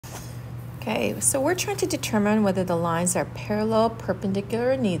Okay, so we're trying to determine whether the lines are parallel,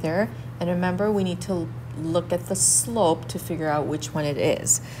 perpendicular, or neither. And remember, we need to look at the slope to figure out which one it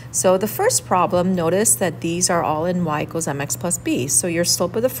is. So the first problem, notice that these are all in y equals mx plus b. So your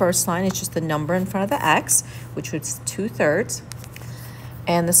slope of the first line is just the number in front of the x, which was 2/3.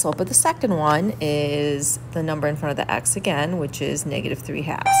 And the slope of the second one is the number in front of the x again, which is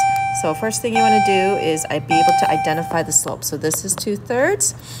 -3/2. So first thing you want to do is be able to identify the slope. So this is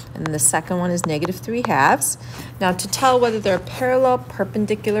 2/3, and then the second one is -3/2. Now to tell whether they're parallel,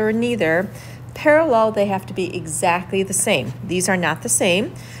 perpendicular, or neither, parallel, they have to be exactly the same. These are not the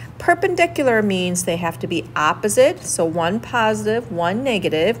same. Perpendicular means they have to be opposite, so one positive, one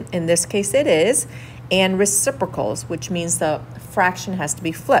negative. In this case it is. And reciprocals, which means the fraction has to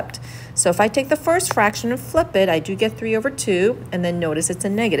be flipped. So if I take the first fraction and flip it, I do get 3/2, and then notice it's a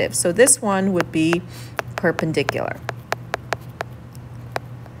negative. So this one would be perpendicular.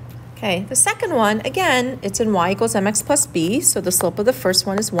 Okay, the second one, again, it's in y equals mx plus b, so the slope of the first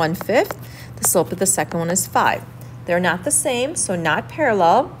one is 1/5, the slope of the second one is 5. They're not the same, so not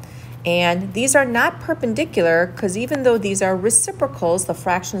parallel. And these are not perpendicular because even though these are reciprocals, the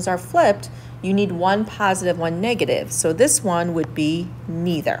fractions are flipped, you need one positive, one negative. So this one would be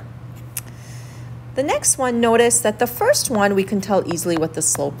neither. The next one, notice that the first one, we can tell easily what the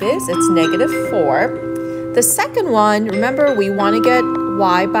slope is. It's -4. The second one, remember, we want to get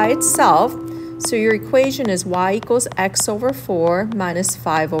y by itself. So your equation is y equals x over 4 minus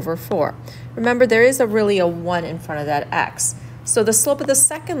 5 over 4. Remember, there is really a 1 in front of that x. So the slope of the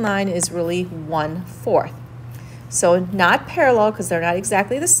second line is really 1/4. So not parallel because they're not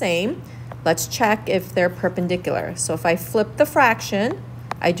exactly the same. Let's check if they're perpendicular. So if I flip the fraction,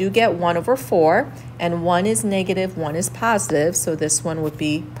 I do get 1/4, and 1 is negative, 1 is positive, so this one would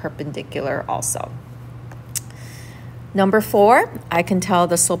be perpendicular also. Number 4, I can tell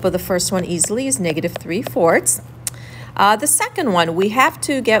the slope of the first one easily is -3/4. The second one, we have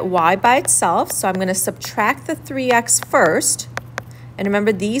to get y by itself, so I'm going to subtract the 3x first. And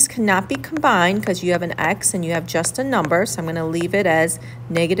remember, these cannot be combined because you have an x and you have just a number, so I'm going to leave it as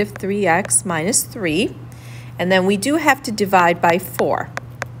 -3x minus 3. And then we do have to divide by 4.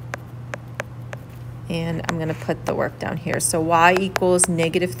 And I'm going to put the work down here. So y equals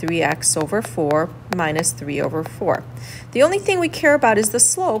 -3x over 4 minus 3 over 4. The only thing we care about is the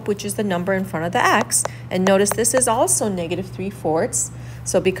slope, which is the number in front of the x. And notice this is also -3/4.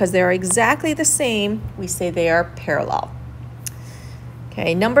 So because they are exactly the same, we say they are parallel.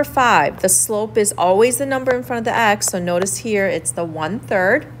 Okay, number 5, the slope is always the number in front of the x. So notice here it's the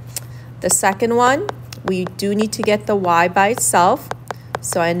 1/3. The second one, we do need to get the y by itself.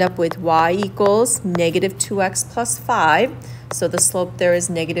 So I end up with y equals -2x plus 5. So the slope there is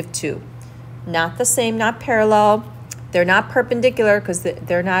 -2. Not the same, not parallel. They're not perpendicular because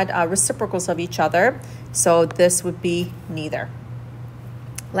they're not reciprocals of each other. So this would be neither.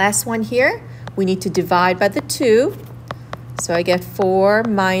 Last one here, we need to divide by the 2. So I get 4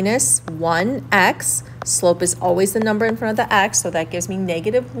 minus 1x. Slope is always the number in front of the x, so that gives me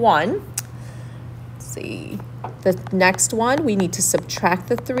 -1. Let's see. The next one, we need to subtract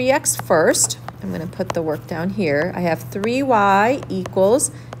the 3x first. I'm going to put the work down here. I have 3y equals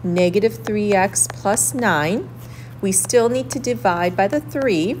 -3x plus 9. We still need to divide by the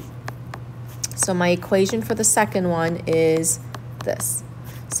 3. So my equation for the second one is this.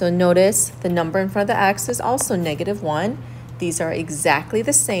 So notice the number in front of the x is also -1. These are exactly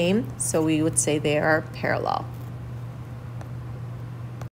the same, so we would say they are parallel.